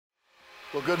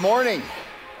Well, good morning.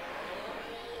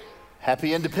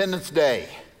 Happy Independence Day.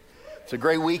 It's a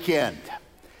great weekend.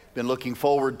 Been looking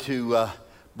forward to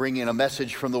bringing a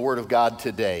message from the Word of God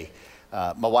today.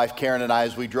 My wife Karen and I,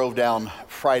 as we drove down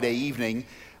Friday evening,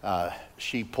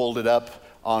 she pulled it up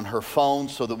on her phone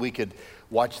so that we could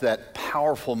watch that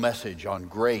powerful message on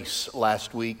grace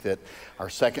last week that our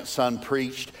second son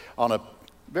preached. On a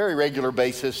very regular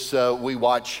basis, we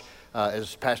watch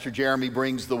as Pastor Jeremy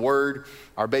brings the word.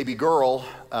 Our baby girl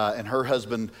and her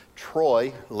husband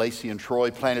Troy, Lacey and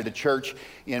Troy, planted a church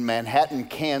in Manhattan,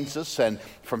 Kansas, and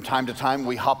from time to time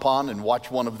we hop on and watch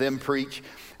one of them preach.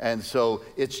 And so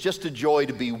it's just a joy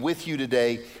to be with you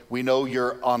today. We know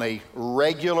you're on a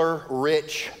regular,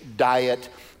 rich diet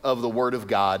of the Word of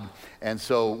God, and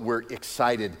so we're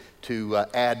excited to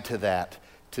add to that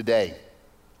today.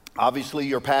 Obviously,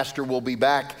 your pastor will be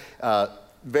back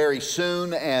very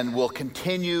soon and will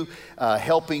continue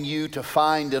helping you to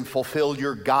find and fulfill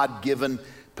your God-given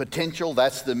potential.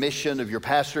 That's the mission of your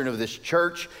pastor and of this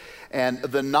church. And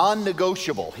the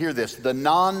non-negotiable, hear this, the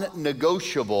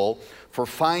non-negotiable for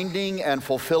finding and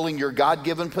fulfilling your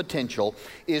God-given potential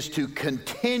is to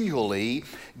continually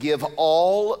give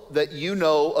all that you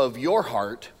know of your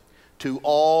heart to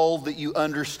all that you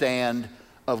understand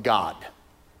of God.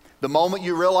 The moment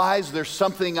you realize there's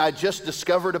something I just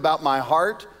discovered about my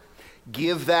heart,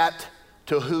 give that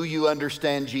to who you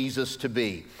understand Jesus to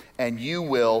be, and you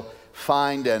will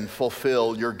find and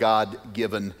fulfill your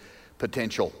God-given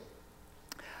potential.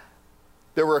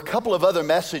 There were a couple of other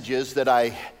messages that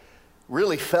I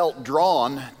really felt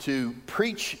drawn to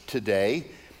preach today,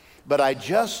 but I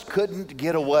just couldn't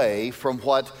get away from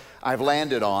what I've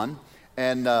landed on,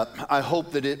 and I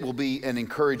hope that it will be an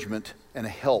encouragement and a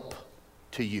help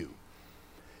to you.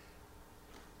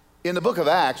 In the book of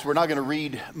Acts, we're not going to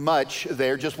read much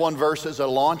there, just one verse as a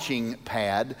launching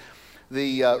pad.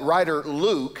 The writer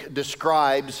Luke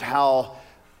describes how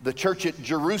the church at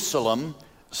Jerusalem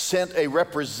sent a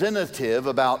representative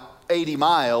about 80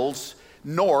 miles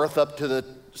north up to the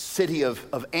city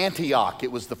of Antioch.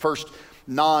 It was the first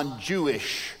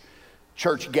non-Jewish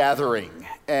church gathering,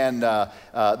 and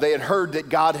they had heard that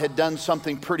God had done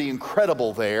something pretty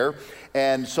incredible there,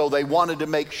 and so they wanted to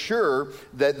make sure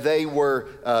that they were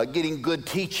getting good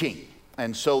teaching.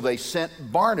 And so they sent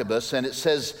Barnabas, and it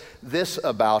says this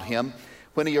about him.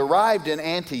 When he arrived in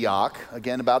Antioch,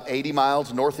 again about 80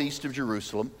 miles northeast of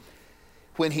Jerusalem,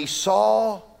 when he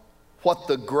saw what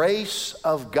the grace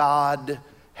of God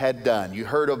had done. You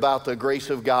heard about the grace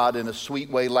of God in a sweet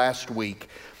way last week.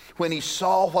 When he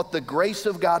saw what the grace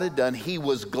of God had done, he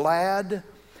was glad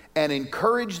and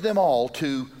encouraged them all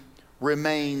to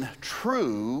remain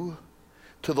true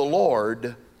to the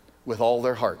Lord with all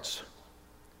their hearts.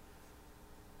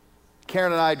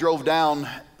 Karen and I drove down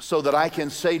so that I can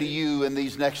say to you in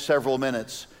these next several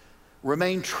minutes,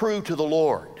 remain true to the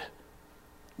Lord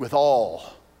with all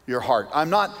your heart.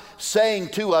 I'm not saying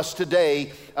to us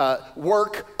today,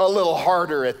 work a little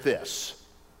harder at this.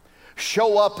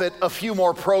 Show up at a few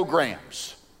more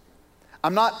programs.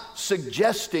 I'm not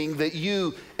suggesting that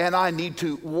you and I need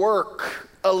to work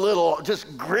a little,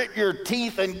 just grit your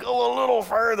teeth and go a little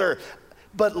further,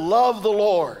 but love the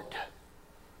Lord.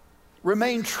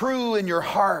 Remain true in your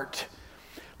heart.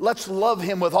 Let's love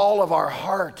Him with all of our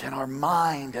heart and our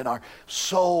mind and our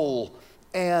soul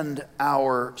and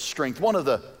our strength. One of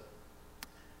the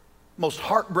most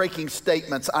heartbreaking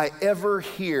statements I ever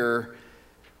hear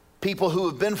people who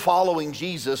have been following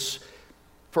Jesus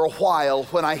for a while,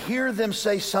 when I hear them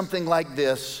say something like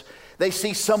this, they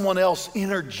see someone else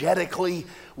energetically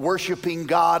worshiping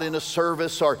God in a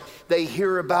service, or they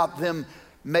hear about them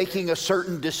making a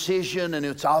certain decision, and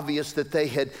it's obvious that they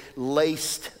had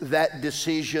laced that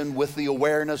decision with the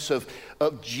awareness of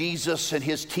Jesus and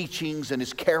His teachings and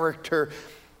His character.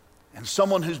 And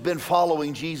someone who's been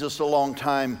following Jesus a long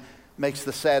time makes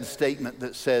the sad statement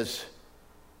that says,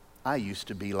 I used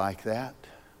to be like that.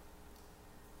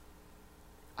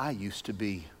 I used to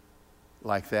be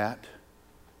like that.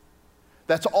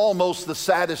 That's almost the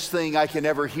saddest thing I can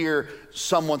ever hear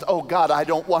someone, oh God, I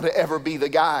don't want to ever be the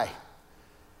guy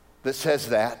that says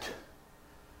that.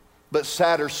 But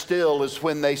sadder still is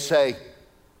when they say,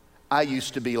 I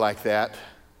used to be like that.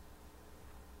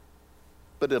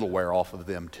 But it'll wear off of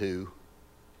them too.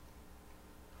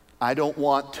 I don't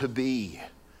want to be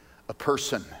a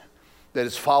person that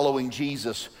is following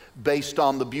Jesus based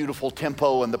on the beautiful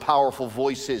tempo and the powerful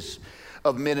voices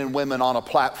of men and women on a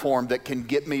platform that can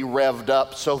get me revved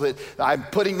up so that I'm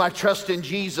putting my trust in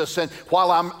Jesus, and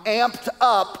while I'm amped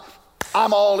up,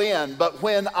 I'm all in. But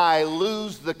when I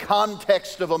lose the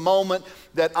context of a moment,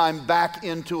 that I'm back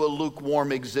into a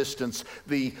lukewarm existence.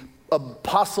 The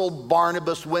Apostle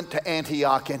Barnabas went to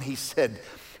Antioch and he said,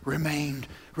 remain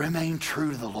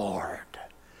true to the Lord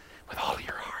with all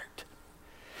your heart.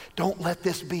 Don't let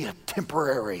this be a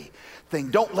temporary thing.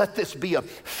 Don't let this be a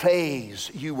phase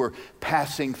you were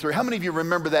passing through. How many of you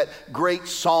remember that great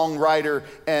songwriter,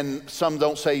 and some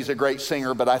don't say he's a great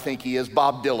singer, but I think he is,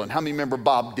 Bob Dylan? How many remember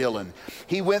Bob Dylan?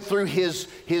 He went through his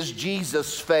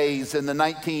Jesus phase in the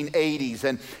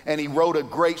 1980s, and he wrote a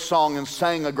great song and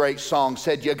sang a great song,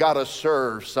 said, you gotta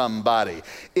serve somebody.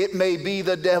 It may be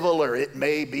the devil or it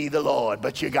may be the Lord,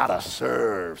 but you gotta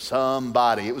serve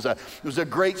somebody. It was a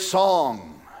great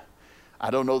song. I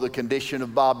don't know the condition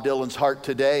of Bob Dylan's heart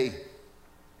today,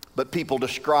 but people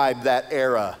describe that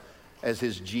era as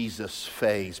his Jesus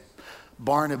phase.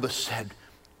 Barnabas said,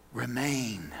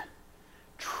 remain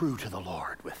true to the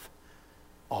Lord with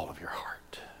all of your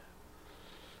heart.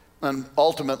 And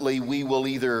ultimately, we will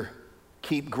either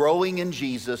keep growing in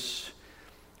Jesus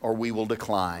or we will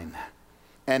decline.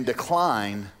 And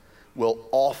decline will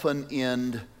often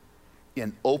end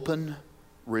in open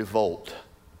revolt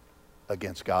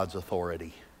against God's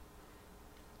authority.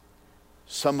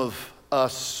 Some of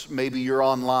us, maybe you're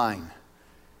online.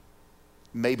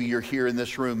 Maybe you're here in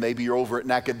this room. Maybe you're over at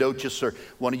Nacogdoches or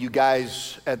one of you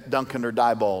guys at Duncan or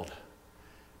Diebold.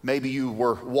 Maybe you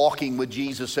were walking with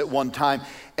Jesus at one time,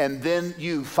 and then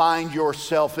you find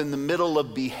yourself in the middle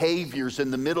of behaviors, in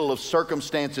the middle of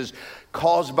circumstances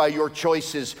caused by your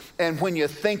choices. And when you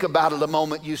think about it a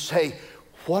moment, you say,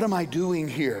 what am I doing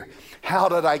here? How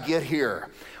did I get here?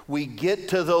 We get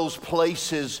to those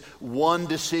places one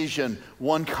decision,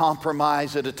 one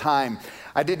compromise at a time.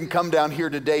 I didn't come down here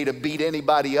today to beat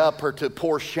anybody up or to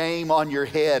pour shame on your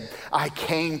head. I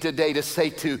came today to say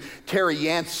to Terry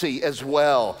Yancey as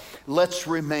well, let's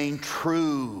remain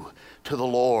true to the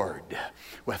Lord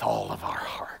with all of our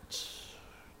hearts.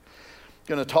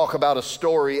 I'm going to talk about a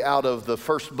story out of the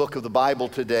first book of the Bible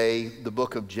today, the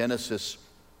book of Genesis.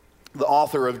 The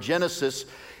author of Genesis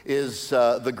is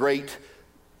the great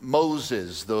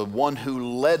Moses, the one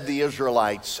who led the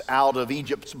Israelites out of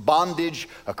Egypt's bondage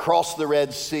across the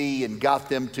Red Sea and got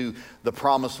them to the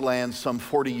Promised Land some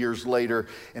 40 years later.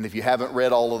 And if you haven't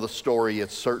read all of the story,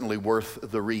 it's certainly worth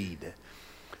the read.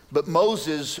 But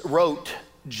Moses wrote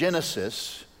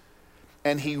Genesis,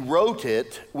 and he wrote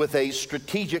it with a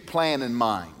strategic plan in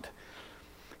mind.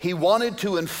 He wanted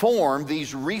to inform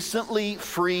these recently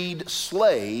freed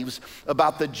slaves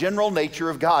about the general nature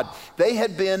of God. They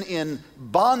had been in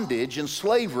bondage and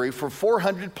slavery for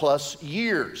 400 plus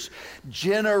years.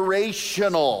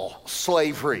 Generational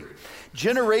slavery.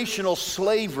 Generational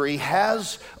slavery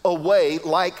has a way,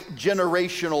 like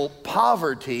generational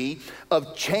poverty,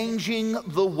 of changing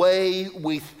the way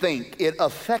we think. It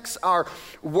affects our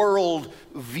world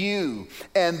view.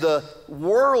 And the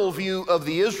worldview of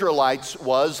the Israelites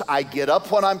was, I get up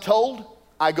when I'm told,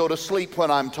 I go to sleep when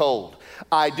I'm told.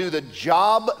 I do the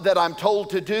job that I'm told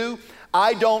to do.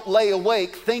 I don't lay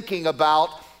awake thinking about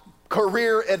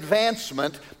career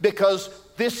advancement because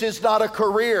this is not a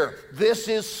career. This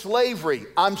is slavery.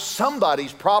 I'm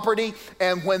somebody's property,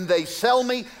 and when they sell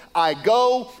me, I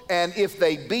go, and if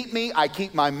they beat me, I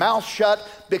keep my mouth shut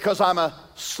because I'm a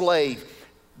slave.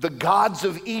 The gods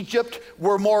of Egypt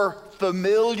were more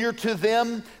familiar to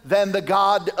them than the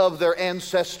God of their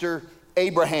ancestor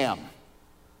Abraham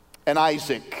and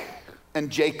Isaac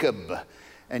and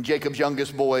Jacob's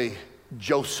youngest boy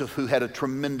Joseph, who had a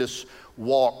tremendous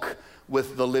walk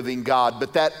with the living God.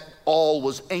 But that all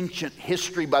was ancient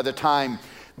history by the time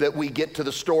that we get to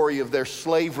the story of their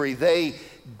slavery. They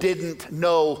didn't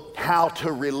know how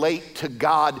to relate to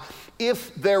God.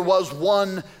 If there was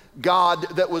one God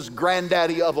that was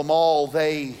granddaddy of them all,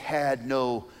 they had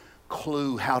no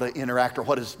clue how to interact or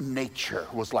what his nature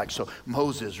was like. So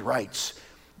Moses writes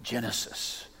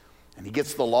Genesis, and he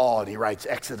gets the law, and he writes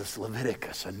Exodus,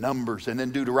 Leviticus, and Numbers, and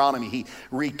then Deuteronomy. He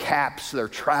recaps their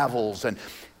travels. And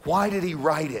why did he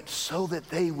write it? So that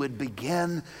they would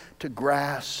begin to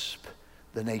grasp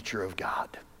the nature of God.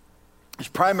 His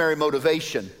primary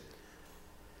motivation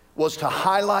was to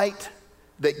highlight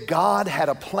that God had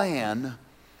a plan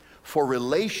for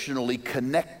relationally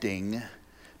connecting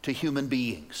to human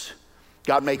beings.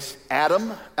 God makes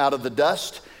Adam out of the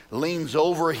dust, leans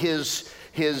over his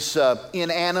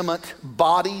inanimate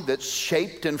body that's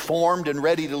shaped and formed and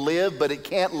ready to live, but it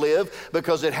can't live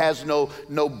because it has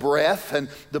no breath. And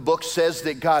the book says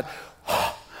that God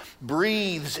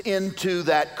breathes into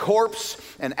that corpse,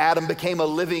 and Adam became a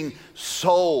living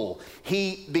soul.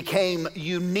 He became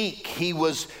unique. He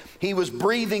was He was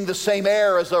breathing the same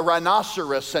air as a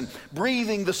rhinoceros, and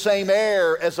breathing the same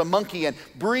air as a monkey, and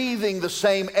breathing the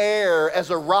same air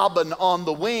as a robin on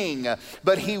the wing.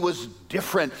 But he was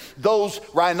different. Those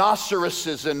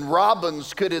rhinoceroses and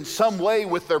robins could in some way,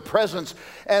 with their presence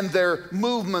and their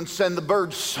movements and the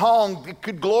bird's song,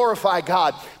 could glorify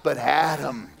God. But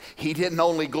Adam, he didn't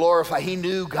only glorify, he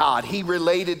knew God. He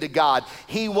related to God.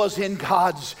 He was in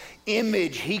God's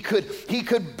image. He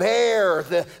could bear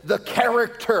the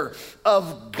character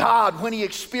of God. When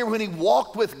he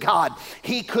walked with God,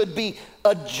 he could be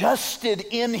adjusted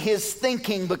in his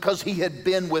thinking because he had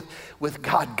been with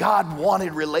God. God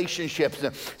wanted relationships.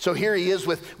 So here he is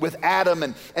with Adam,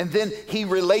 and then he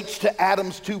relates to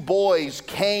Adam's two boys,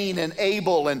 Cain and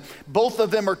Abel, and both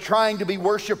of them are trying to be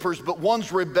worshipers, but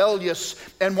one's rebellious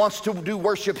and wants to do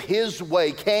worship his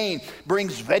way. Cain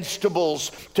brings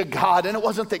vegetables to God, and it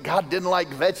wasn't that God didn't like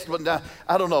vegetables. Now,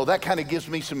 I don't know, that kind of gives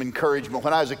me some encouragement.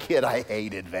 When I was a kid, I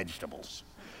hated vegetables.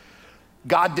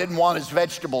 God didn't want his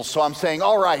vegetables, so I'm saying,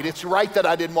 all right, it's right that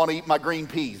I didn't want to eat my green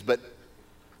peas.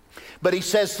 But he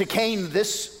says to Cain,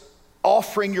 this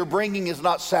offering you're bringing is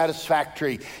not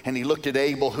satisfactory. And he looked at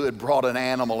Abel, who had brought an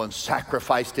animal and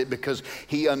sacrificed it, because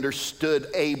he understood,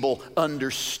 Abel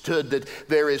understood that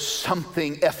there is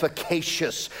something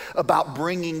efficacious about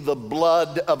bringing the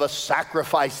blood of a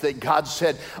sacrifice, that God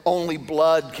said only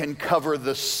blood can cover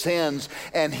the sins.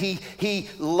 And he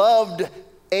loved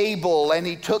Abel, and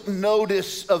he took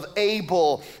notice of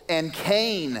Abel, and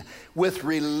Cain, with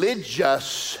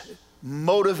religious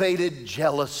motivated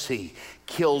jealousy,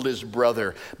 killed his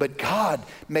brother. But God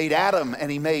made Adam and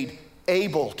he made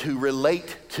Abel to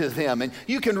relate to them. And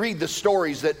you can read the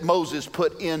stories that Moses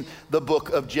put in the book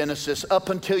of Genesis up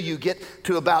until you get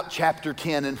to about chapter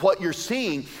 10. And what you're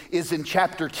seeing is in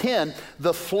chapter 10,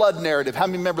 the flood narrative. How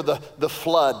many remember the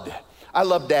flood? I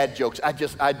love dad jokes.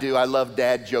 I do. I love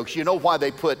dad jokes. You know why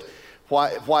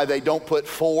why they don't put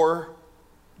 4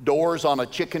 doors on a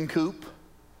chicken coop?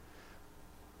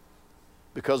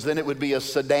 Because then it would be a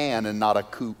sedan and not a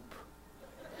coupe.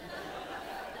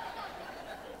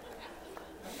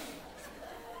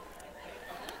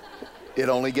 It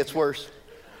only gets worse.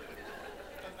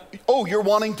 Oh, you're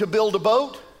wanting to build a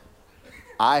boat?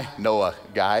 I know a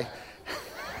guy.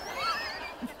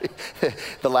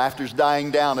 The laughter's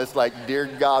dying down. It's like, dear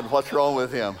God, what's wrong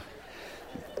with him?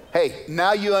 Hey,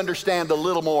 now you understand a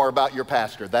little more about your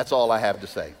pastor. That's all I have to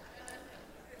say.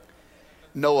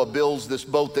 Noah builds this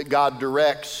boat that God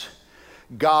directs.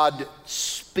 God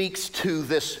speaks to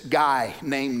this guy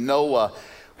named Noah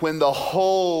when the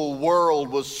whole world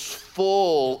was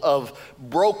full of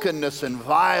brokenness and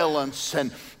violence,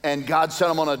 and God said,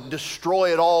 I'm going to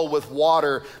destroy it all with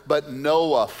water. But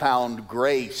Noah found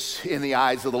grace in the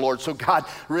eyes of the Lord. So God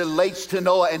relates to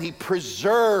Noah, and he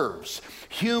preserves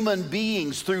human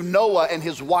beings through Noah and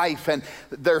his wife and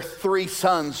their 3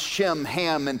 sons, Shem,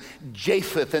 Ham, and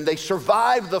Japheth. And they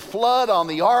survive the flood on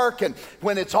the ark. And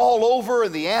when it's all over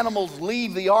and the animals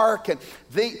leave the ark, and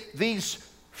these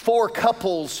 4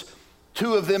 couples,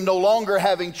 2 of them no longer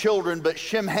having children, but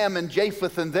Shem, Ham, and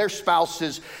Japheth and their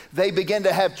spouses, they begin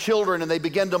to have children and they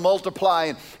begin to multiply.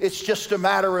 And it's just a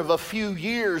matter of a few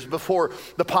years before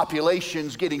the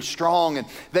population's getting strong and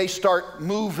they start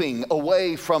moving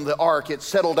away from the ark. It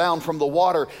settled down from the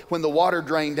water. When the water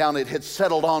drained down, it had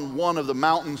settled on one of the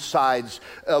mountainsides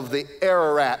of the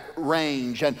Ararat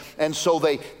range. And so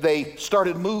they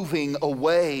started moving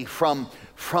away from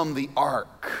the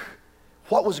ark.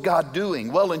 What was God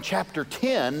doing? Well, in chapter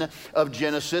 10 of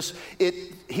Genesis,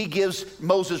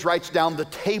 Moses writes down the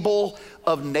table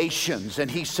of nations.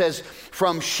 And he says,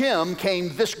 from Shem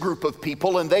came this group of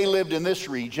people, and they lived in this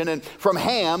region. And from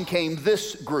Ham came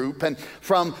this group. And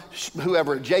from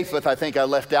Japheth, I think I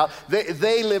left out,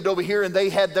 they lived over here, and they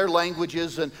had their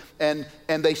languages, and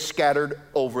they scattered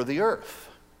over the earth.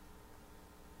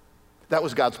 That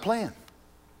was God's plan.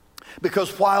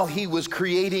 Because while he was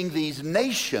creating these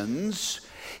nations,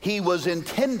 he was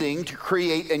intending to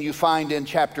create, and you find in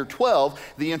chapter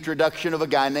 12, the introduction of a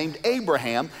guy named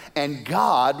Abraham, and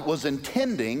God was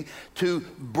intending to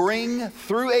bring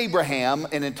through Abraham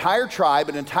an entire tribe,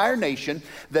 an entire nation,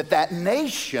 that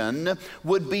nation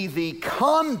would be the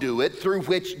conduit through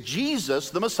which Jesus,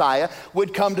 the Messiah,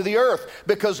 would come to the earth.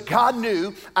 Because God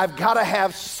knew, I've got to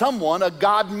have someone, a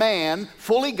God-man,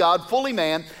 fully God, fully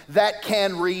man, that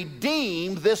can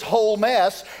redeem this whole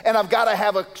mess, and I've got to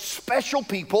have a special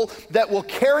people that will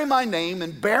carry my name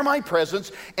and bear my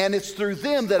presence, and it's through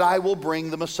them that I will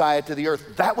bring the Messiah to the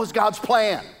earth. That was God's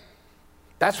plan.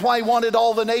 That's why he wanted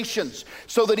all the nations,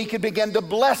 so that he could begin to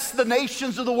bless the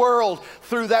nations of the world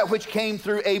through that which came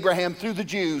through Abraham, through the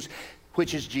Jews,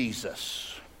 which is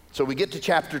Jesus. So we get to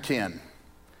chapter 10,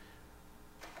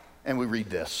 and we read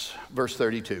this, verse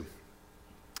 32.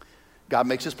 God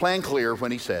makes his plan clear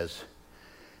when he says,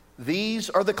 "These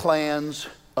are the clans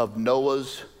of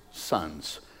Noah's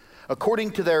sons,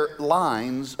 according to their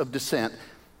lines of descent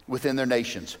within their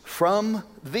nations. From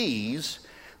these,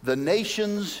 the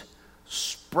nations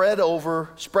spread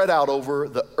out over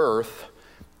the earth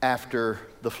after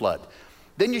the flood."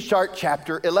 Then you start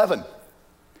chapter 11.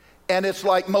 And it's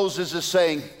like Moses is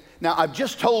saying, now I've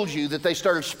just told you that they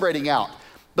started spreading out,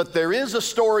 but there is a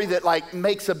story that like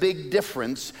makes a big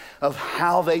difference of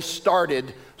how they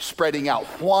started spreading out,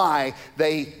 why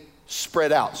they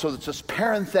spread out. So it's this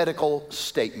parenthetical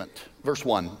statement. Verse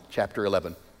 1, chapter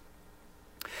 11.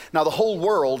 Now the whole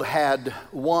world had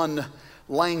one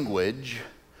language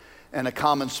and a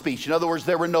common speech. In other words,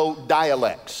 there were no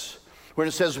dialects. When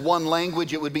it says one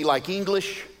language, it would be like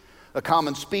English. A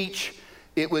common speech,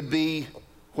 it would be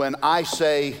when I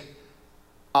say,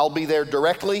 "I'll be there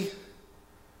directly."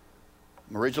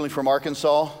 I'm originally from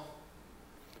Arkansas.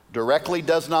 Directly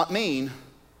does not mean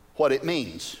what it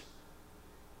means.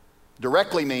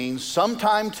 Directly means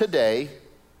sometime today,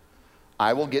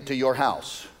 I will get to your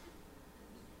house.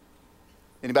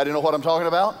 Anybody know what I'm talking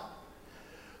about?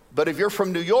 But if you're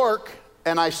from New York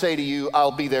and I say to you,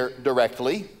 "I'll be there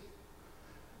directly,"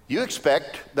 you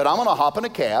expect that I'm gonna hop in a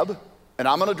cab and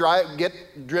I'm gonna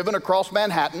get driven across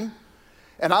Manhattan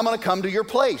and I'm gonna come to your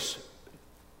place.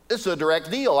 It's a direct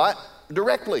deal,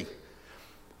 directly.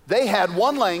 They had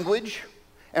one language,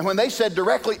 and when they said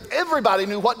directly, everybody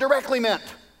knew what directly meant.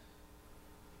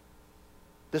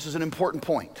 This is an important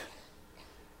point.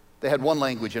 They had one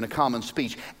language and a common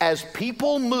speech. As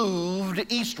people moved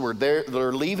eastward,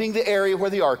 they're leaving the area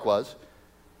where the ark was.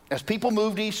 As people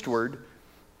moved eastward,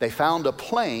 they found a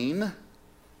plain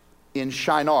in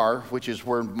Shinar, which is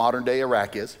where modern day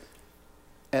Iraq is,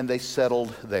 and they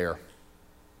settled there.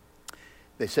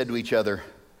 They said to each other,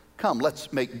 "Come,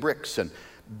 let's make bricks and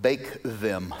bake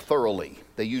them thoroughly."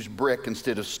 They used brick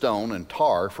instead of stone and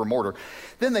tar for mortar.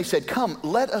 Then they said, "Come,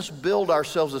 let us build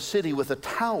ourselves a city with a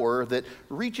tower that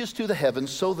reaches to the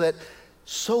heavens so that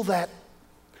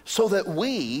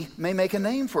we may make a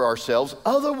name for ourselves.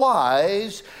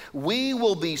 Otherwise, we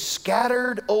will be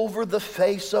scattered over the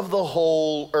face of the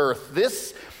whole earth."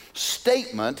 This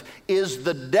statement is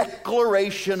the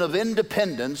declaration of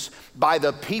independence by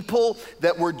the people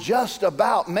that were just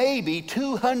about maybe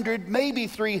 200, maybe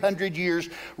 300 years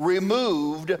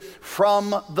removed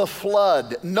from the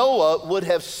flood. Noah would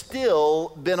have still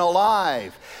been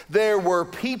alive. There were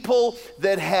people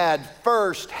that had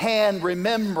first-hand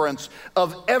remembrance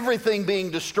of everything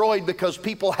being destroyed because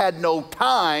people had no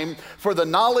time for the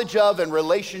knowledge of and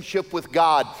relationship with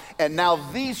God. And now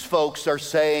these folks are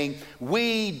saying,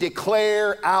 we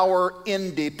declare our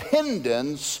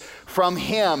independence from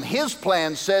Him. His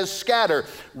plan says scatter.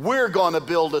 We're going to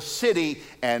build a city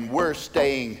and we're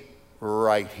staying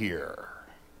right here.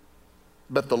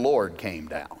 But the Lord came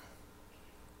down.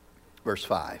 Verse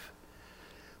 5.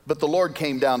 But the Lord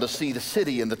came down to see the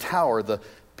city and the tower the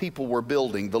people were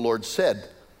building. The Lord said,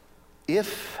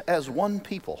 "If as one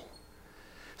people,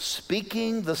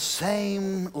 speaking the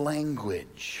same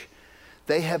language,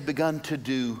 they have begun to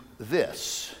do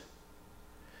this,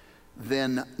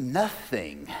 then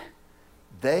nothing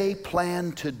they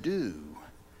plan to do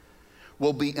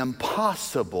will be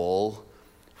impossible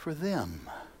for them."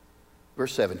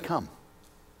 Verse 7, "Come,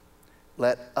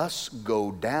 let us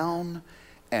go down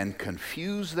and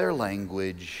confuse their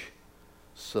language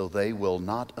so they will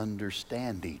not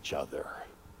understand each other."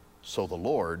 So the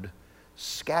Lord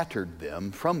scattered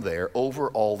them from there over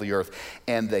all the earth,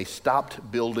 and they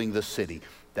stopped building the city.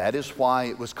 That is why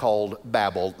it was called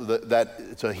Babel.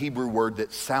 It's a Hebrew word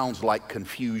that sounds like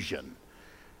confusion.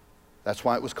 That's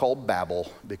why it was called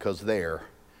Babel, because there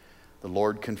the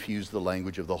Lord confused the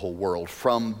language of the whole world.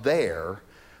 From there,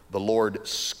 the Lord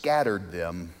scattered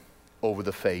them over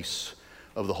the face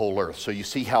of the whole earth. So you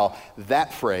see how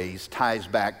that phrase ties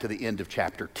back to the end of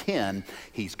chapter 10.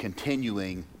 He's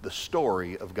continuing the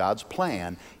story of God's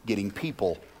plan, getting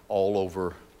people all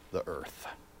over the earth.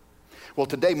 Well,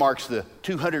 today marks the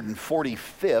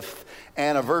 245th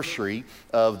anniversary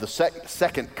of the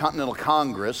Second Continental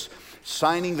Congress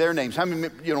signing their names. How many,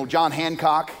 John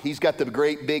Hancock? He's got the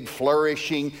great big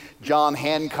flourishing John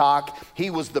Hancock.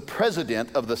 He was the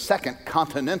president of the Second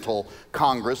Continental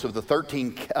Congress of the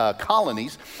 13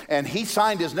 colonies, and he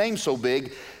signed his name so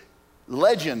big,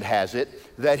 legend has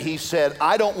it, that he said,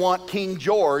 "I don't want King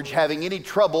George having any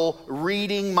trouble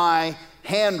reading my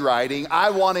handwriting. I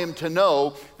want him to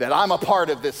know that I'm a part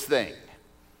of this thing."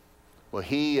 Well,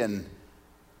 he and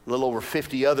a little over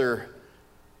 50 other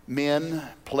men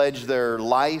pledged their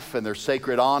life and their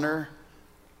sacred honor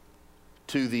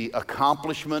to the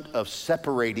accomplishment of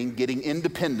separating, getting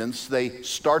independence. They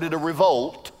started a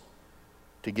revolt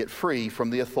to get free from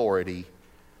the authority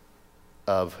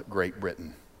of Great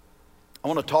Britain. I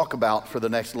want to talk about, for the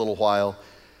next little while,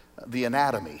 the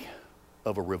anatomy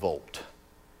of a revolt.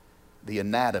 The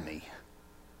anatomy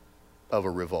of a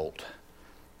revolt.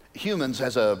 Humans,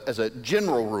 as a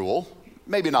general rule,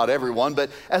 maybe not everyone,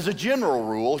 but as a general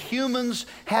rule, humans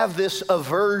have this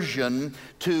aversion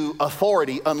to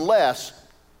authority unless,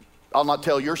 I'll not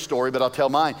tell your story, but I'll tell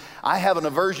mine. I have an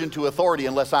aversion to authority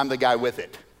unless I'm the guy with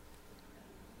it.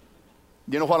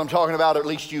 You know what I'm talking about? Or at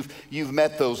least you've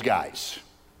met those guys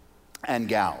and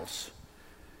gals.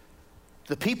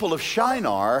 The people of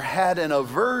Shinar had an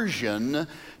aversion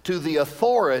to the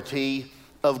authority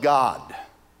of God.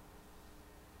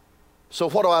 So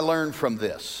what do I learn from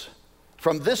this?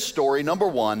 From this story, number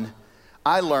one,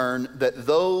 I learned that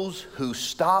those who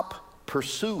stop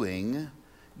pursuing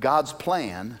God's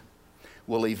plan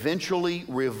will eventually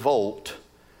revolt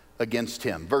against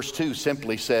him. Verse 2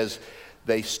 simply says,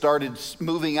 they started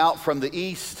moving out from the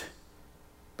east,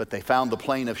 but they found the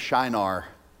plain of Shinar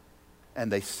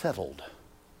and they settled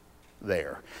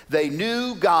there. They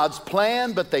knew God's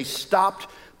plan, but they stopped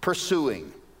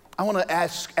pursuing. I want to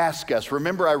ask us,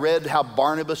 remember I read how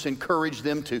Barnabas encouraged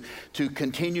them to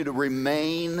continue to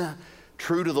remain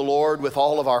true to the Lord with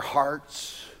all of our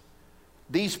hearts?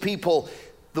 These people,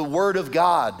 the Word of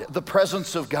God, the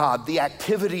presence of God, the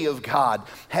activity of God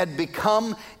had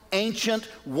become ancient,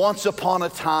 once upon a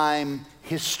time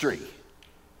history.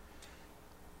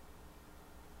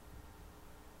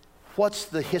 What's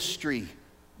the history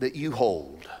that you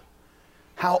hold?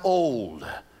 How old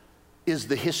is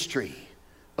the history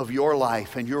of your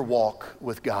life and your walk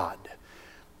with God?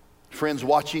 Friends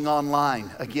watching online,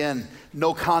 again,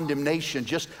 no condemnation.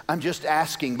 I'm just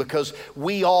asking because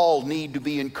we all need to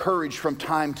be encouraged from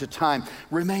time to time.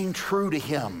 Remain true to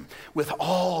Him with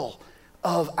all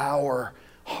of our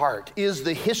heart. Is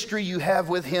the history you have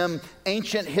with Him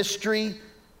ancient history,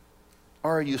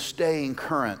 or are you staying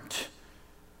current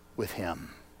with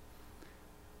Him?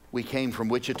 We came from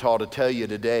Wichita to tell you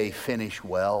today, finish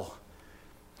well.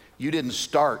 You didn't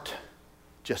start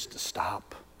just to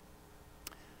stop.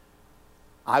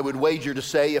 I would wager to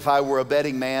say, if I were a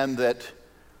betting man, that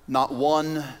not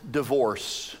one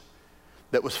divorce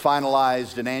that was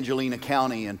finalized in Angelina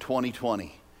County in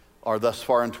 2020 or thus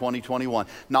far in 2021,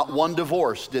 not one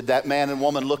divorce did that man and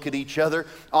woman look at each other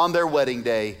on their wedding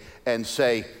day and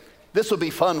say, this will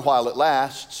be fun while it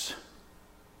lasts.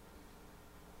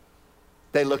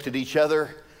 They looked at each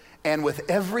other, and with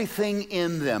everything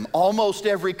in them, almost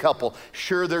every couple,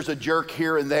 sure there's a jerk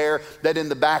here and there that in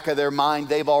the back of their mind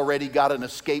they've already got an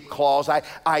escape clause.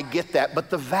 I get that, but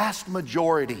the vast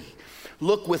majority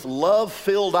look with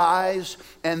love-filled eyes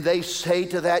and they say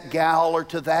to that gal or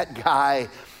to that guy,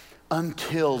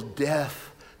 until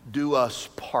death do us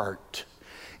part.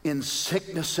 In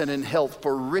sickness and in health,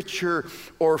 for richer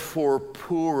or for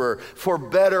poorer, for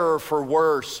better or for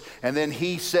worse. And then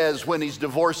he says when he's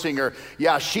divorcing her,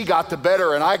 yeah, she got the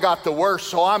better and I got the worse,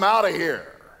 so I'm out of here.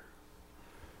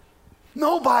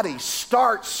 Nobody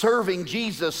starts serving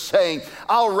Jesus saying,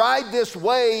 I'll ride this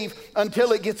wave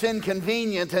until it gets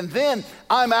inconvenient and then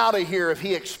I'm out of here if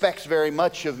he expects very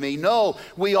much of me. No,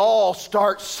 we all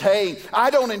start saying, I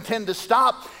don't intend to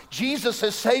stop. Jesus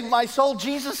has saved my soul.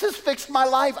 Jesus has fixed my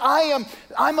life.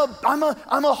 I'm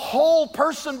a whole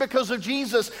person because of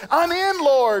Jesus. I'm in,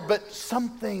 Lord. But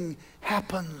something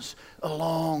happens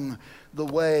along the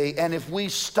way. And if we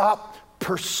stop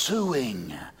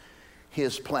pursuing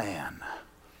His plan,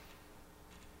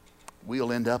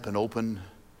 we'll end up in open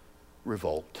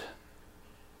revolt.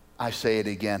 I say it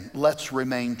again. Let's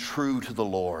remain true to the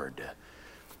Lord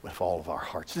with all of our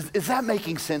hearts. Is that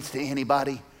making sense to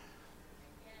anybody?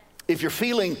 If you're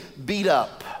feeling beat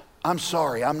up, I'm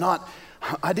sorry,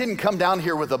 I didn't come down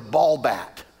here with a ball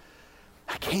bat.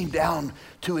 I came down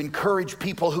to encourage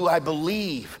people who I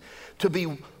believe to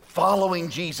be following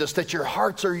Jesus, that your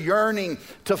hearts are yearning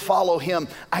to follow Him.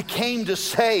 I came to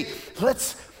say,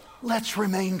 let's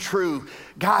remain true.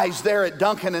 Guys there at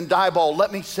Duncan and Diboll,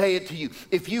 let me say it to you.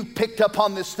 If you picked up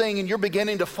on this thing and you're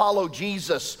beginning to follow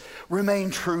Jesus, remain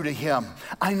true to Him.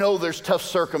 I know there's tough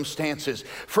circumstances.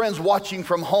 Friends watching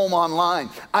from home online,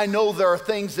 I know there are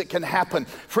things that can happen.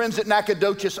 Friends at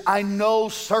Nacogdoches, I know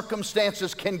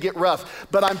circumstances can get rough,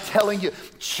 but I'm telling you,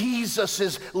 Jesus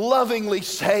is lovingly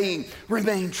saying,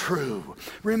 remain true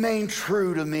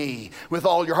to me with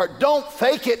all your heart. Don't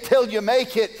fake it till you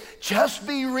make it. Just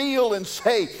be real and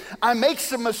say, I make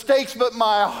some mistakes, but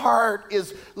my heart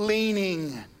is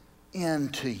leaning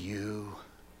into you.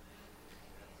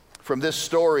 From this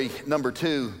story, number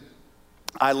 2,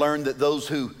 I learned that those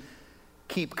who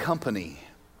keep company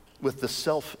with the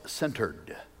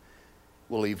self-centered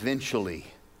will eventually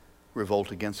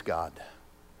revolt against God.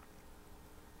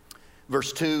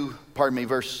 Verse 3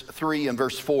 and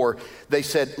verse 4, they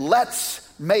said, let's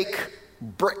make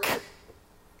brick.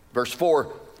 Verse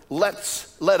 4, let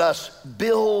us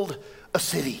build a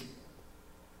city.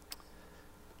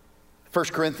 1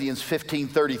 Corinthians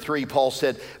 15:33, Paul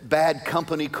said, bad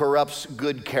company corrupts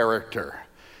good character.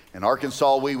 In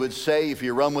Arkansas, we would say, if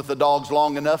you run with the dogs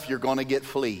long enough, you're going to get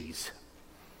fleas.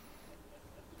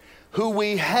 Who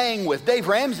we hang with. Dave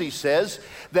Ramsey says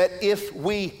that if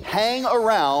we hang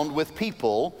around with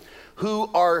people who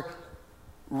are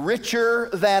richer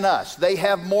than us, they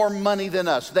have more money than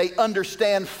us, they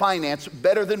understand finance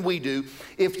better than we do,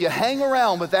 if you hang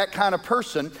around with that kind of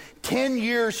person, 10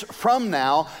 years from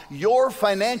now, your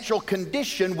financial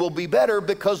condition will be better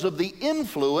because of the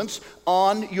influence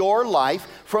on your life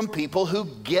from people who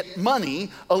get money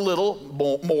a little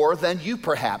more than you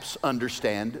perhaps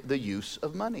understand the use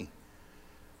of money.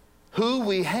 Who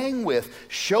we hang with.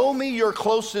 Show me your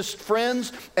closest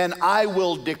friends, and I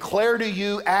will declare to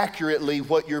you accurately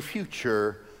what your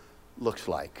future looks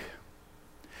like.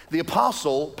 The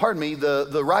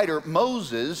writer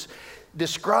Moses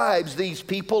describes these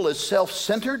people as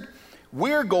self-centered.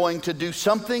 We're going to do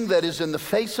something that is in the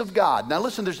face of God. Now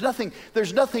listen,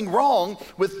 there's nothing wrong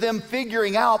with them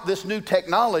figuring out this new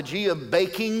technology of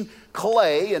baking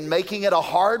clay and making it a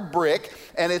hard brick,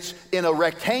 and it's in a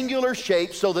rectangular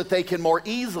shape so that they can more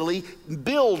easily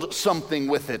build something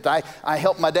with it. I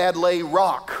helped my dad lay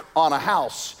rock on a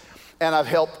house, and I've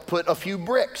helped put a few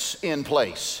bricks in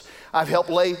place. I've helped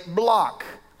lay block.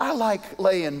 I like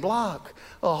laying block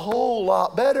a whole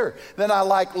lot better than I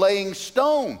like laying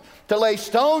stone. To lay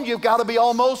stone, you've got to be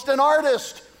almost an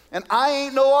artist, and I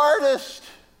ain't no artist.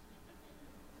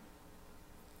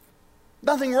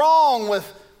 Nothing wrong with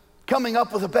coming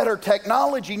up with a better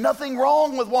technology, nothing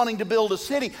wrong with wanting to build a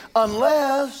city,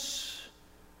 unless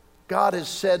God has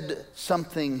said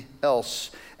something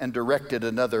else and directed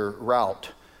another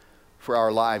route for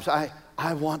our lives.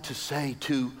 I want to say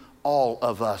to all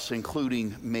of us,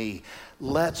 including me,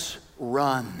 let's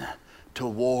run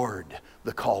toward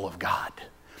the call of God.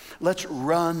 Let's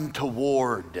run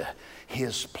toward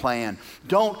His plan.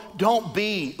 Don't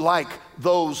be like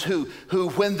those who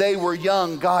when they were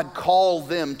young, God called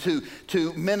them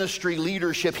to ministry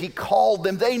leadership. He called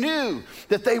them. They knew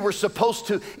that they were supposed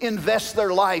to invest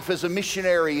their life as a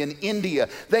missionary in India.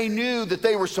 They knew that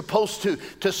they were supposed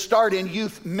to start in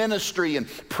youth ministry and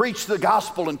preach the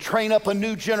gospel and train up a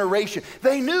new generation.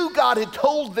 They knew God had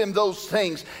told them those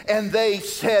things, and they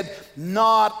said,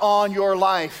 not on your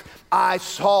life. I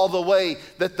saw the way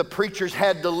that the preachers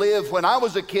had to live when I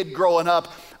was a kid growing up.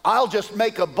 I'll just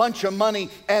make a bunch of money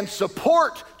and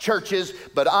support churches,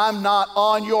 but I'm not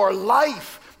on your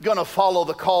life going to follow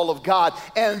the call of God.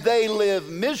 And they live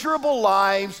miserable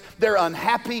lives. They're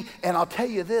unhappy. And I'll tell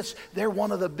you this, they're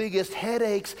one of the biggest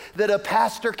headaches that a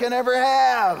pastor can ever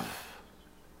have.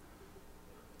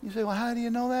 You say, well, how do you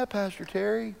know that, Pastor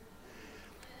Terry?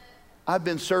 I've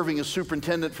been serving as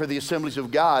superintendent for the Assemblies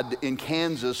of God in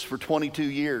Kansas for 22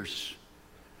 years.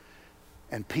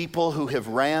 And people who have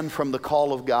ran from the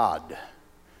call of God,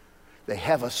 they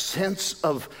have a sense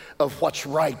of what's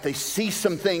right. They see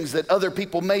some things that other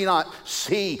people may not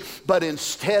see, but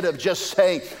instead of just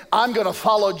saying, I'm going to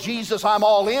follow Jesus, I'm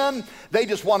all in, they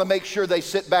just want to make sure they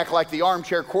sit back like the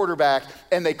armchair quarterback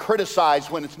and they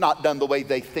criticize when it's not done the way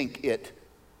they think it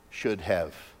should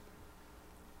have.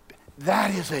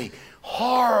 That is a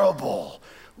horrible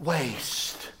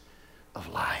waste of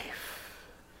life.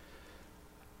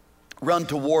 Run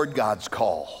toward God's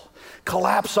call.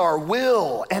 Collapse our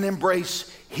will and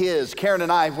embrace His. Karen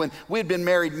and I, when we had been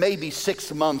married maybe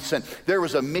 6 months, and there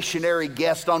was a missionary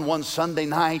guest on one Sunday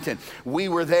night, and we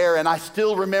were there, and I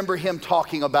still remember him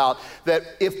talking about that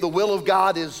if the will of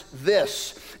God is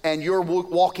this, and you're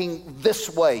walking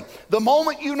this way, the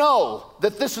moment you know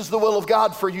that this is the will of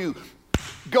God for you,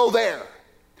 go there.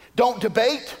 Don't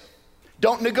debate.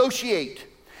 Don't negotiate.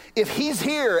 If He's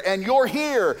here and you're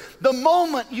here, the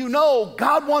moment you know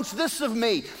God wants this of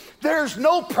me, there's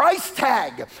no price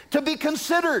tag to be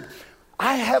considered.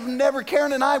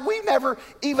 Karen and I, we never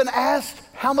even asked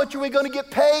how much are we going to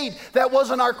get paid. That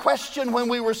wasn't our question when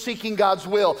we were seeking God's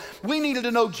will. We needed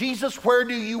to know, Jesus, where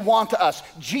do you want us?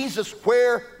 Jesus,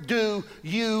 where do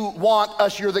you want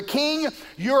us? You're the King.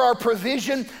 You're our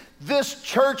provision. This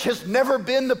church has never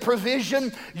been the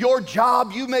provision. Your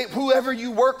job, whoever you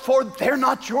work for, they're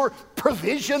not your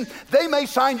provision. They may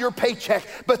sign your paycheck,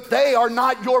 but they are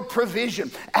not your provision.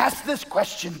 Ask this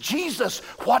question: Jesus,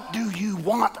 what do you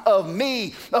want of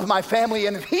me, of my family?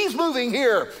 And if he's moving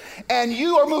here and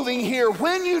you are moving here,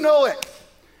 when you know it,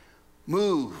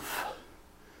 move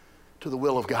to the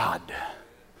will of God.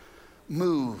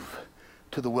 Move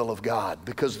to the will of God,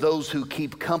 because those who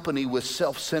keep company with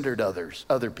self-centered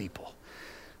other people,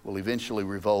 will eventually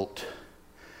revolt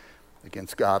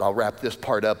against God. I'll wrap this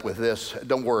part up with this.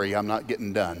 Don't worry, I'm not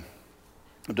getting done.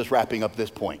 I'm just wrapping up this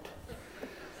point.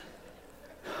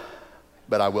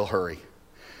 But I will hurry.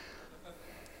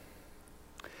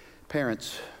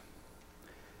 Parents,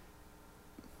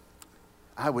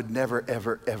 I would never,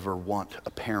 ever, ever want a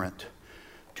parent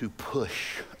to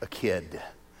push a kid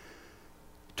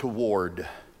toward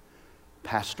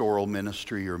pastoral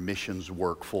ministry or missions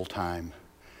work full time.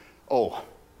 Oh,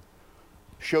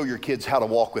 show your kids how to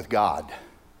walk with God.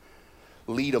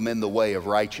 Lead them in the way of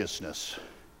righteousness.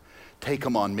 Take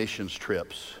them on missions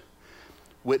trips.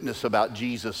 Witness about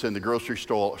Jesus in the grocery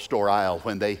store aisle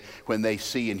when they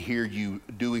see and hear you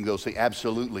doing those things.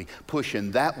 Absolutely push in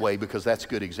that way, because that's a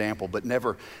good example. But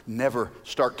never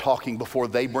start talking before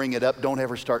they bring it up. Don't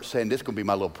ever start saying, this is going to be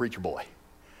my little preacher boy.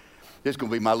 This is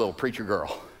going to be my little preacher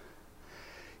girl.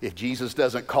 If Jesus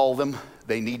doesn't call them,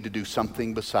 they need to do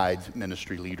something besides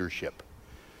ministry leadership.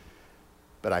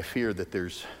 But I fear that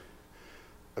there's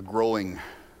a growing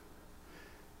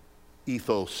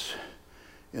ethos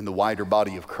in the wider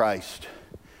body of Christ,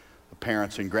 of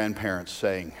parents and grandparents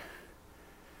saying,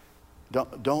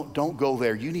 don't go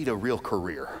there. You need a real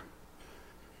career.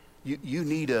 You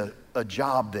need a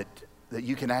job that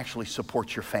you can actually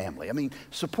support your family. I mean,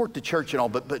 support the church and all,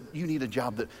 but you need a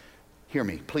job that, hear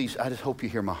me, please, I just hope you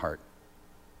hear my heart.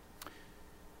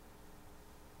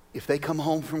 If they come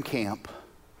home from camp,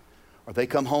 or they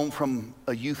come home from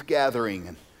a youth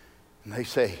gathering and they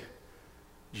say,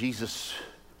 Jesus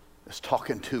is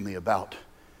talking to me about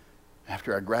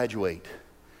after I graduate,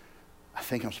 I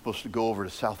think I'm supposed to go over to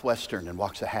Southwestern and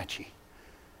Waxahachie.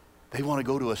 They want to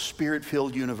go to a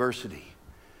spirit-filled university.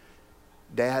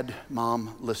 Dad,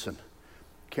 Mom, listen.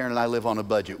 Karen and I live on a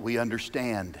budget. We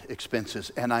understand expenses,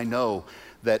 and I know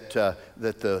that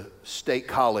the State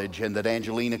College and that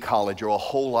Angelina College are a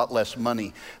whole lot less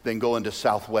money than going to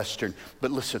Southwestern.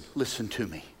 But listen to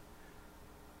me.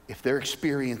 If they're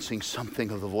experiencing something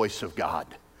of the voice of God,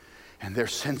 and they're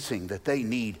sensing that they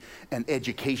need an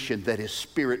education that is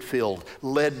spirit-filled,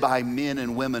 led by men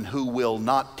and women who will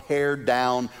not tear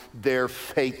down their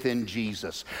faith in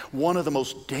Jesus. One of the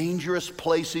most dangerous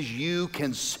places you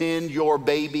can send your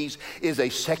babies is a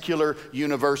secular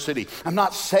university. I'm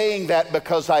not saying that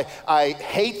because I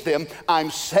hate them. I'm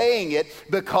saying it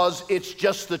because it's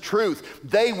just the truth.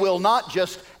 They will not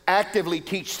just actively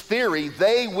teach theory.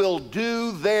 They will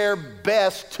do their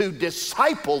best to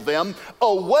disciple them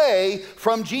away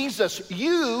from Jesus.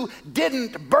 You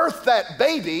didn't birth that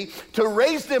baby to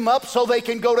raise them up so they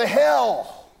can go to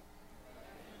hell.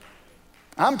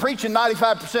 I'm preaching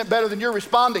 95% better than you're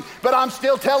responding, but I'm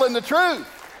still telling the truth.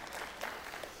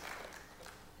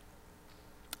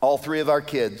 All three of our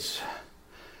kids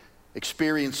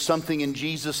experienced something in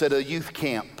Jesus at a youth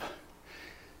camp.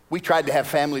 We tried to have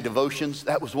family devotions.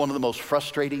 That was one of the most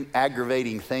frustrating,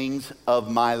 aggravating things of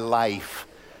my life.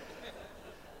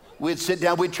 We'd sit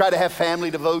down, we'd try to have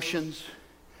family devotions.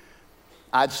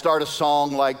 I'd start a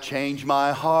song like, "Change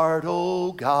my heart,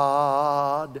 oh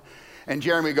God." And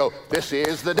Jeremy would go, "This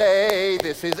is the day,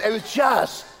 it was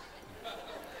just.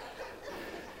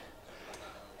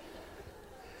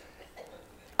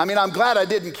 I mean, I'm glad I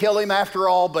didn't kill him after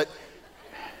all, but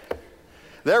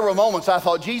there were moments I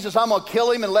thought, Jesus, I'm going to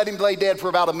kill him and let him lay dead for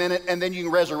about a minute, and then you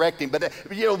can resurrect him. But,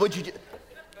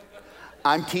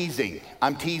 I'm teasing.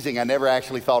 I never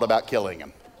actually thought about killing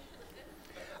him.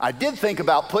 I did think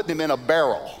about putting him in a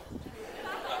barrel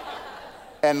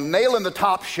and nailing the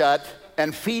top shut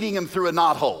and feeding him through a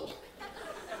knothole.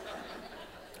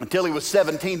 Until he was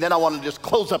 17, then I wanted to just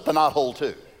close up the knothole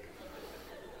too.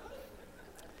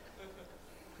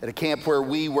 At a camp where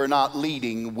we were not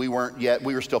leading, we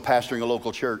were still pastoring a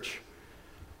local church.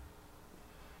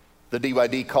 The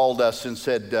DYD called us and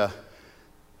said,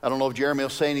 I don't know if Jeremy will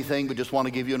say anything, but just want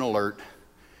to give you an alert.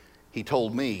 He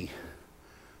told me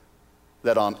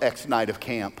that on X night of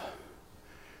camp,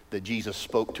 that Jesus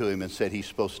spoke to him and said he's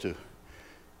supposed to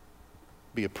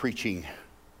be a preaching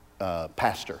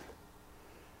pastor.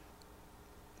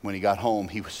 When he got home,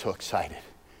 he was so excited.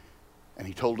 And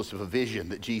he told us of a vision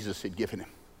that Jesus had given him.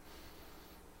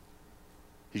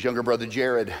 His younger brother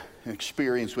Jared, an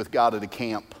experience with God at a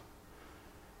camp.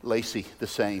 Lacey, the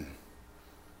same.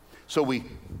 So we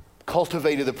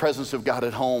cultivated the presence of God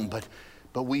at home,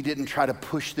 but we didn't try to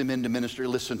push them into ministry.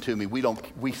 Listen to me.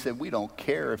 We said we don't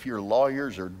care if you're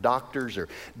lawyers or doctors or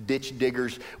ditch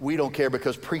diggers. We don't care,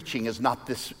 because preaching is not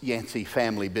this Yancey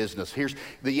family business. Here's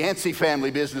the Yancey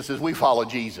family business: is we follow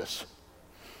Jesus.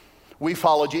 We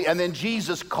follow Jesus. And then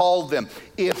Jesus called them.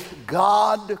 If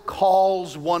God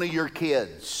calls one of your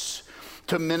kids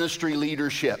to ministry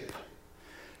leadership,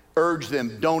 urge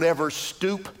them, don't ever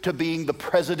stoop to being the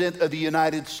president of the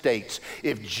United States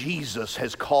if Jesus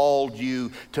has called you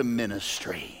to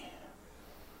ministry.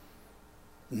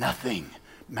 Nothing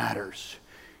matters.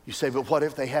 You say, but what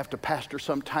if they have to pastor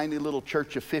some tiny little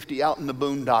church of 50 out in the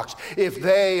boondocks? If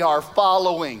they are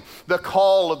following the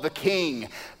call of the King,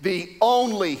 the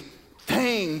only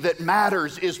thing that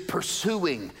matters is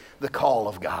pursuing the call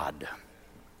of God.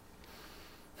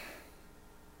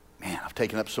 Man, I've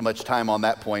taken up so much time on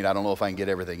that point, I don't know if I can get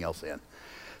everything else in.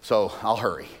 So I'll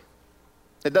hurry.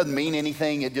 It doesn't mean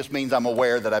anything. It just means I'm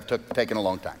aware that I've taken a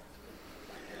long time.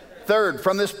 Third,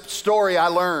 from this story I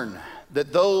learn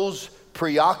that those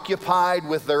preoccupied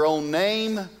with their own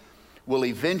name will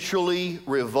eventually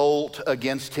revolt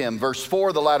against him. Verse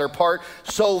 4, the latter part,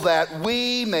 so that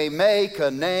we may make a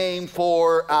name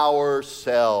for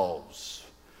ourselves.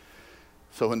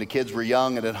 So when the kids were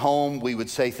young and at home, we would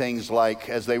say things like,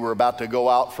 as they were about to go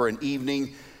out for an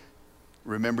evening,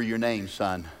 remember your name,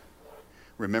 son.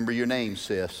 Remember your name,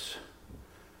 sis.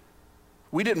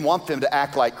 We didn't want them to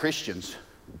act like Christians.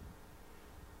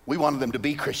 We wanted them to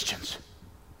be Christians.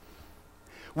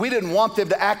 We didn't want them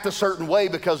to act a certain way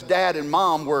because dad and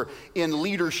mom were in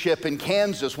leadership in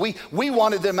Kansas. We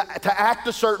wanted them to act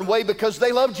a certain way because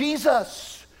they love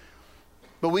Jesus.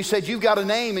 But we said, you've got a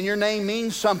name and your name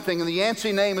means something, and the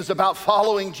Yancey name is about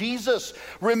following Jesus.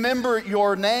 Remember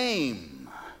your name.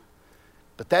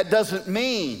 But that doesn't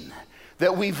mean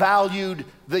that we valued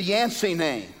the Yancey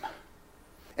name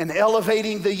and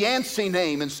elevating the Yancey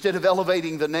name instead of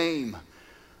elevating the name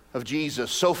of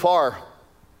Jesus. So far,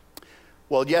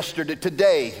 well,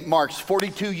 today marks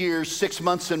 42 years, 6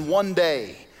 months, and 1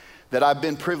 day that I've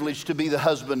been privileged to be the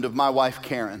husband of my wife,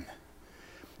 Karen.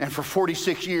 And for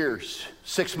 46 years,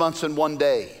 6 months, and 1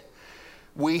 day,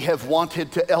 we have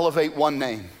wanted to elevate one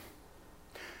name.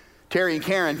 Terry and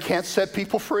Karen can't set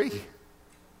people free.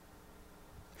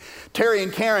 Terry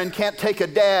and Karen can't take a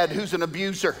dad who's an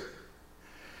abuser,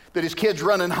 that his kids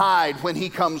run and hide when he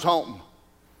comes home.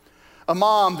 A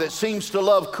mom that seems to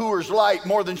love Coors Light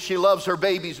more than she loves her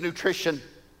baby's nutrition.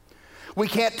 We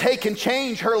can't take and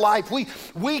change her life.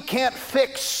 We can't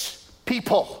fix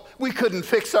people. We couldn't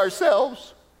fix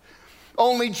ourselves.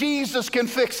 Only Jesus can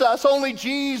fix us. Only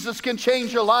Jesus can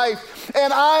change your life.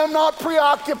 And I am not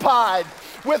preoccupied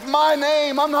with my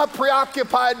name. I'm not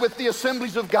preoccupied with the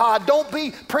Assemblies of God. Don't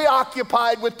be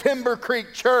preoccupied with Timber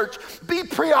Creek Church. Be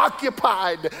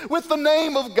preoccupied with the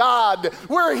name of God.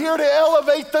 We're here to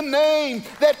elevate the name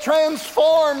that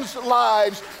transforms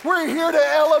lives. We're here to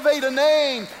elevate a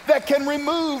name that can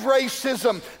remove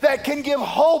racism, that can give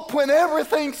hope when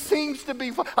everything seems to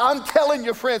be. I'm telling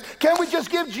you, friends, can we just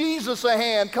give Jesus a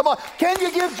hand? Come on, can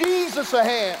you give Jesus a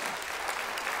hand?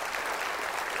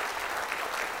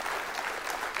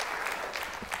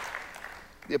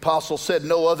 The apostle said,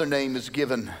 no other name is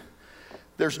given.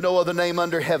 There's no other name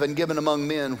under heaven given among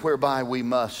men whereby we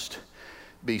must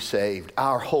be saved.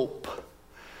 Our hope.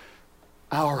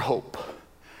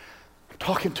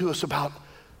 Talking to us about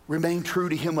remain true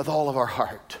to him with all of our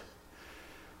heart.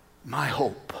 My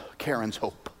hope, Karen's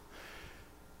hope.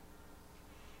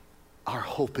 Our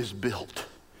hope is built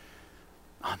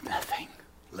on nothing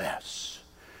less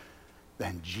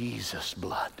than Jesus'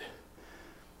 blood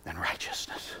and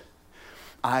righteousness.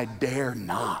 I dare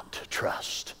not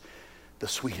trust the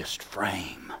sweetest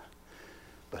frame,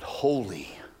 but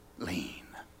wholly lean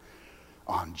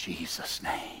on Jesus'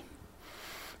 name.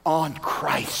 On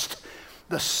Christ,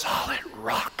 the solid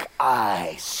rock,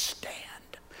 I stand,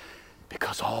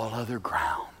 because all other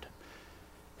ground,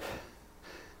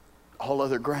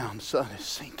 son, is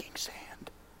sinking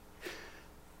sand.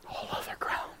 All other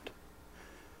ground.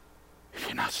 If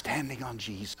you're not standing on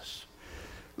Jesus,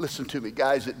 listen to me,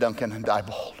 guys at Duncan and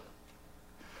Diebold.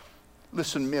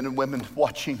 Listen, men and women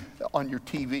watching on your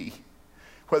TV,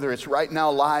 whether it's right now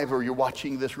live or you're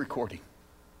watching this recording.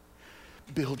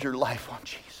 Build your life on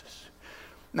Jesus.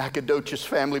 Nacogdoches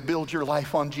family, build your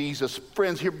life on Jesus.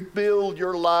 Friends here, build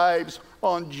your lives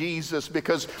on Jesus,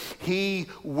 because he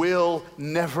will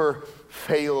never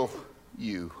fail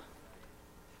you.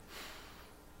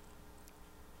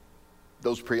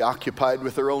 Those preoccupied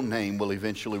with their own name will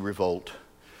eventually revolt.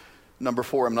 Number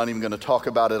 4, I'm not even going to talk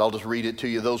about it. I'll just read it to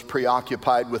you. Those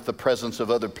preoccupied with the presence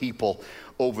of other people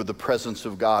over the presence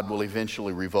of God will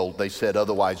eventually revolt. They said,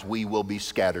 otherwise we will be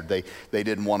scattered. They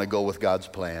didn't want to go with God's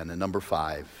plan. And number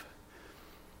 5,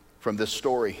 from this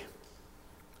story,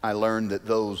 I learned that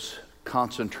those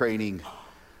concentrating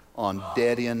on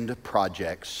dead-end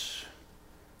projects,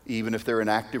 even if they're in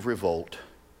active revolt,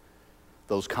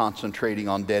 those concentrating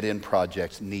on dead-end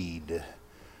projects need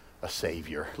a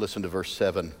Savior. Listen to verse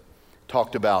 7.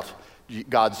 Talked about,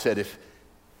 God said,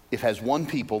 if as one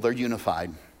people they're unified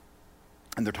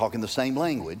and they're talking the same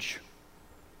language,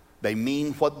 they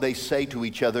mean what they say to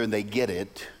each other and they get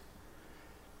it,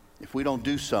 if we don't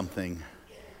do something,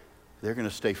 they're going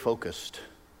to stay focused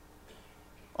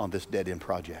on this dead-end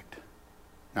project.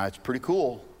 Now, it's pretty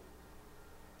cool.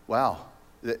 Wow.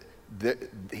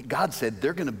 God said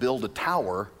they're going to build a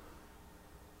tower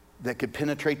that could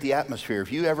penetrate the atmosphere.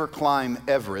 If you ever climb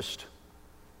Everest,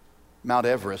 Mount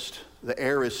Everest, the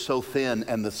air is so thin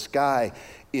and the sky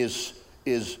is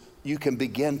you can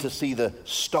begin to see the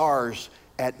stars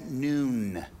at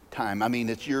noon time. I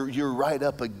mean, you're right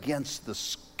up against the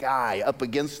sky, up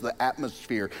against the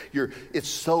atmosphere. It's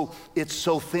so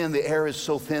thin, the air is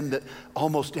so thin that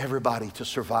almost everybody, to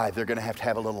survive, they're going to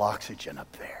have a little oxygen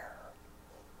up there.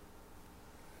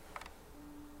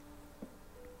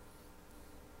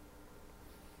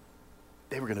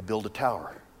 They were going to build a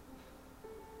tower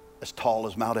as tall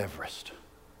as Mount Everest.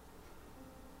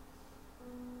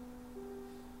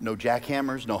 No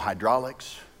jackhammers, no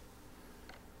hydraulics,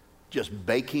 just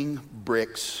baking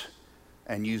bricks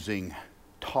and using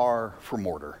tar for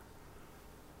mortar.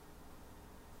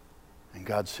 And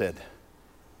God said,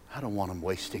 I don't want them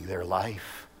wasting their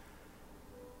life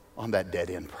on that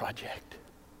dead-end project.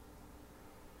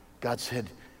 God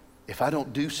said, if I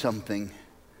don't do something,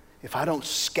 if I don't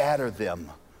scatter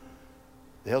them,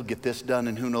 they'll get this done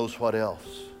and who knows what else.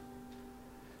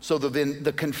 So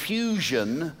the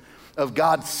confusion of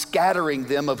God scattering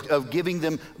them, of giving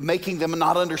them, making them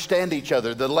not understand each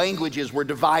other. The languages were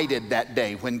divided that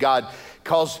day when God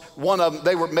caused one of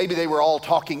them, maybe they were all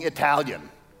talking Italian.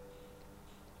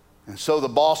 And so the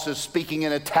boss is speaking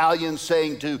in Italian,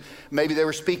 saying to, maybe they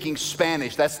were speaking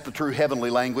Spanish. That's the true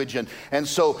heavenly language. And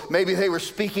so maybe they were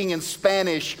speaking in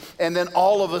Spanish, and then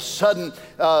all of a sudden,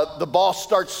 the boss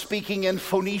starts speaking in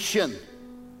Phoenician.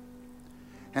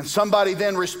 And somebody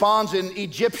then responds in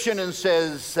Egyptian and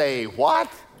says, say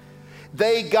what?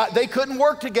 They couldn't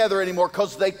work together anymore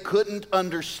because they couldn't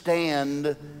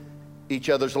understand each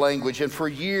other's language. And for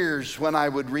years, when I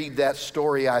would read that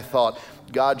story, I thought,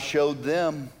 God showed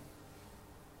them.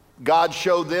 God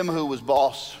showed them who was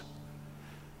boss.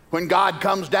 When God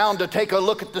comes down to take a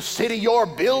look at the city you're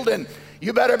building,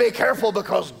 you better be careful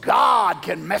because God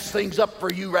can mess things up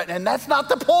for you right now. And that's not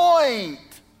the point.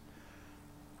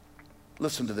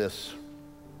 Listen to this.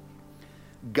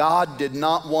 God did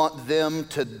not want them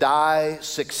to die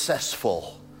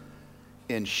successful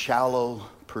in shallow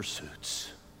pursuits.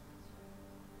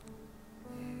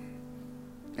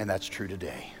 And that's true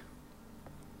today.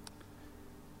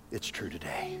 It's true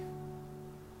today.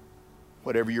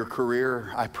 Whatever your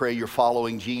career, I pray you're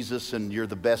following Jesus and you're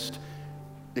the best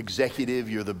executive,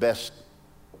 you're the best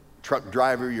truck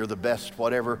driver, you're the best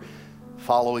whatever,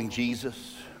 following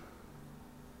Jesus.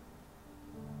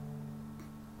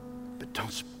 But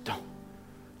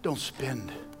don't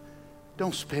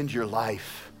spend your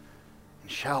life in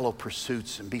shallow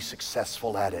pursuits and be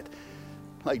successful at it.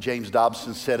 Like James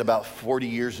Dobson said about 40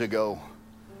 years ago,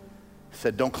 he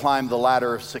said, don't climb the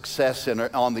ladder of success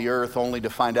on the earth only to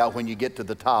find out when you get to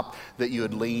the top that you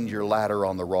had leaned your ladder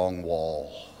on the wrong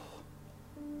wall.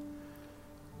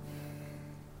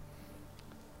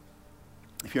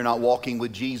 If you're not walking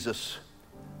with Jesus,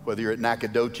 whether you're at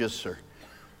Nacogdoches or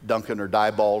Duncan or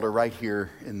Dibold or right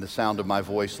here in the sound of my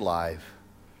voice live,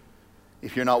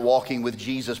 if you're not walking with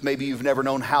Jesus, maybe you've never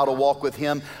known how to walk with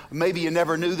Him. Maybe you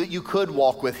never knew that you could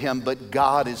walk with Him, but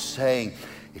God is saying,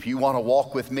 if you want to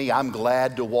walk with me, I'm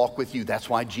glad to walk with you. That's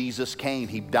why Jesus came.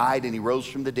 He died and He rose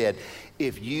from the dead.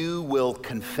 If you will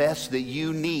confess that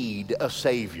you need a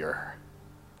Savior,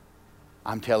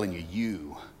 I'm telling you,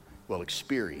 you will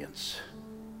experience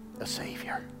a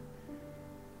Savior.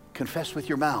 Confess with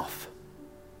your mouth.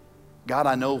 God,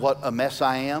 I know what a mess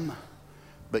I am,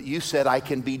 but you said I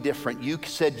can be different. You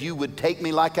said you would take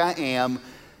me like I am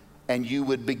and you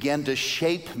would begin to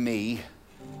shape me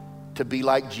to be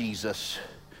like Jesus.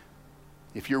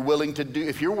 If you're willing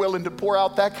to pour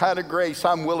out that kind of grace,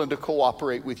 I'm willing to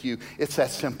cooperate with you. It's that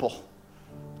simple.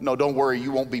 No, don't worry,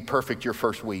 you won't be perfect your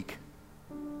first week.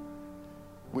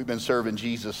 We've been serving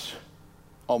Jesus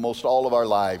almost all of our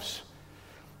lives.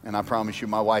 And I promise you,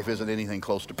 my wife isn't anything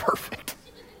close to perfect.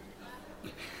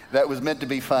 That was meant to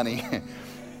be funny.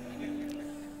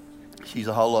 She's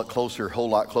a whole lot closer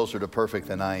to perfect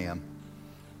than I am.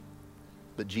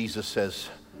 But Jesus says,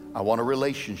 I want a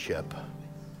relationship.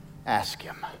 Ask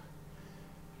him.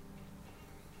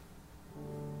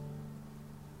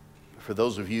 For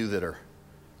those of you that are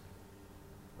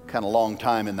kind of long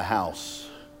time in the house,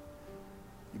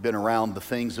 you've been around the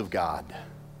things of God,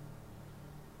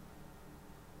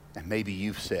 and maybe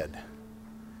you've said,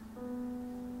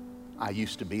 I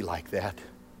used to be like that.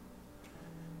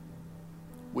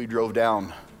 We drove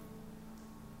down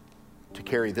to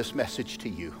carry this message to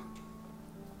you.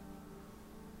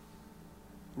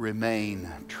 Remain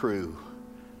true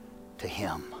to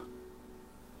him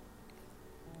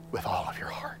with all of your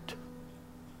heart.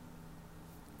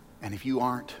 And if you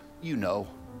aren't, you know.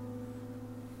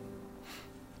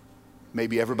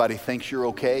 Maybe everybody thinks you're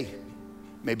okay.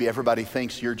 Maybe everybody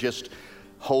thinks you're just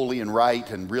holy and right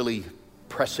and really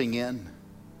pressing in.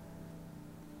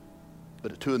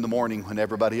 But at 2 in the morning when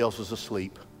everybody else is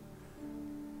asleep,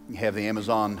 you have the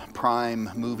Amazon Prime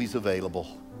movies available.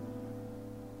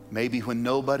 Maybe when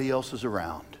nobody else is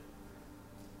around,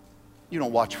 you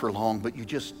don't watch for long, but you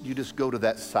just go to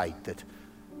that site that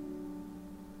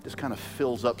just kind of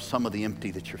fills up some of the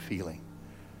empty that you're feeling.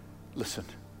 Listen,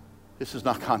 this is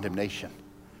not condemnation.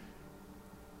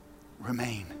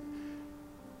 Remain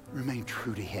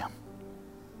true to him.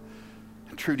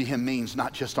 And true to him means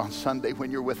not just on Sunday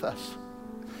when you're with us,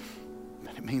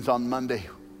 but it means on Monday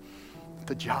at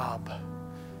the job,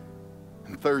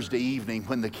 and Thursday evening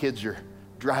when the kids are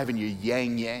driving you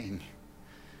yang.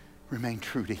 Remain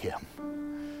true to him.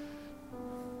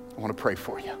 I want to pray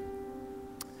for you.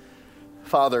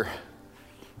 Father,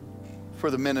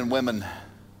 for the men and women,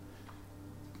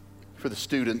 for the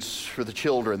students, for the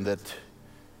children that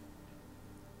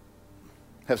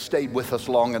have stayed with us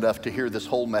long enough to hear this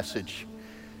whole message,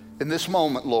 in this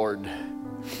moment, Lord,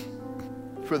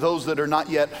 for those that are not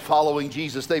yet following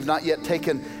Jesus, they've not yet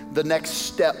taken the next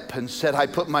step and said, I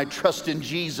put my trust in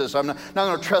Jesus. I'm not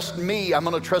going to trust me. I'm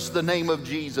going to trust the name of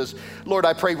Jesus. Lord,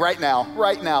 I pray right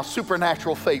now,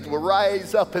 supernatural faith will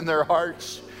rise up in their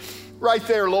hearts. Right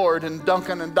there, Lord, in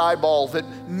Duncan and Diboll,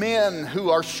 that men who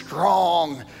are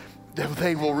strong, that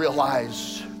they will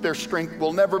realize their strength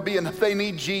will never be enough. They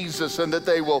need Jesus, and that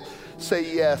they will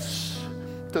say yes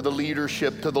to the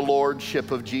leadership, to the lordship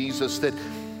of Jesus. That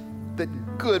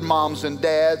good moms and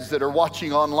dads that are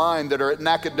watching online, that are at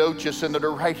Nacogdoches and that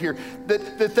are right here,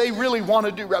 that they really want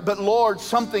to do right. But Lord,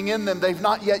 something in them, they've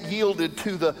not yet yielded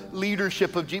to the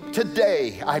leadership of Jesus.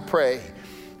 Today, I pray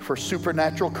for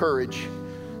supernatural courage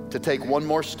to take one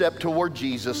more step toward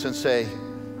Jesus and say,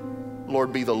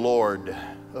 Lord, be the Lord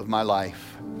of my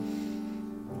life.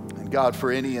 And God,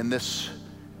 for any in this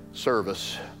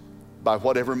service, by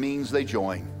whatever means they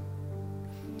join,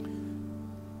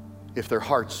 if their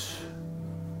hearts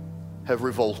have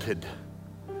revolted,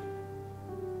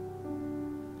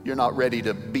 you're not ready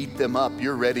to beat them up.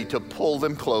 You're ready to pull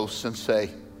them close and say,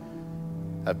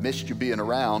 I've missed you being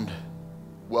around.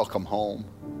 Welcome home.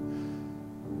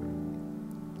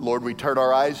 Lord, we turn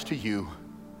our eyes to you.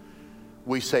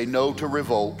 We say no to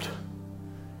revolt,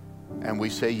 and we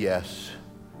say yes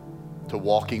to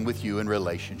walking with you in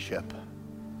relationship.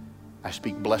 I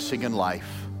speak blessing and life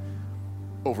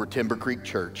over Timber Creek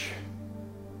Church.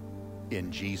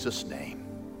 In Jesus' name,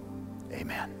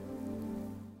 amen.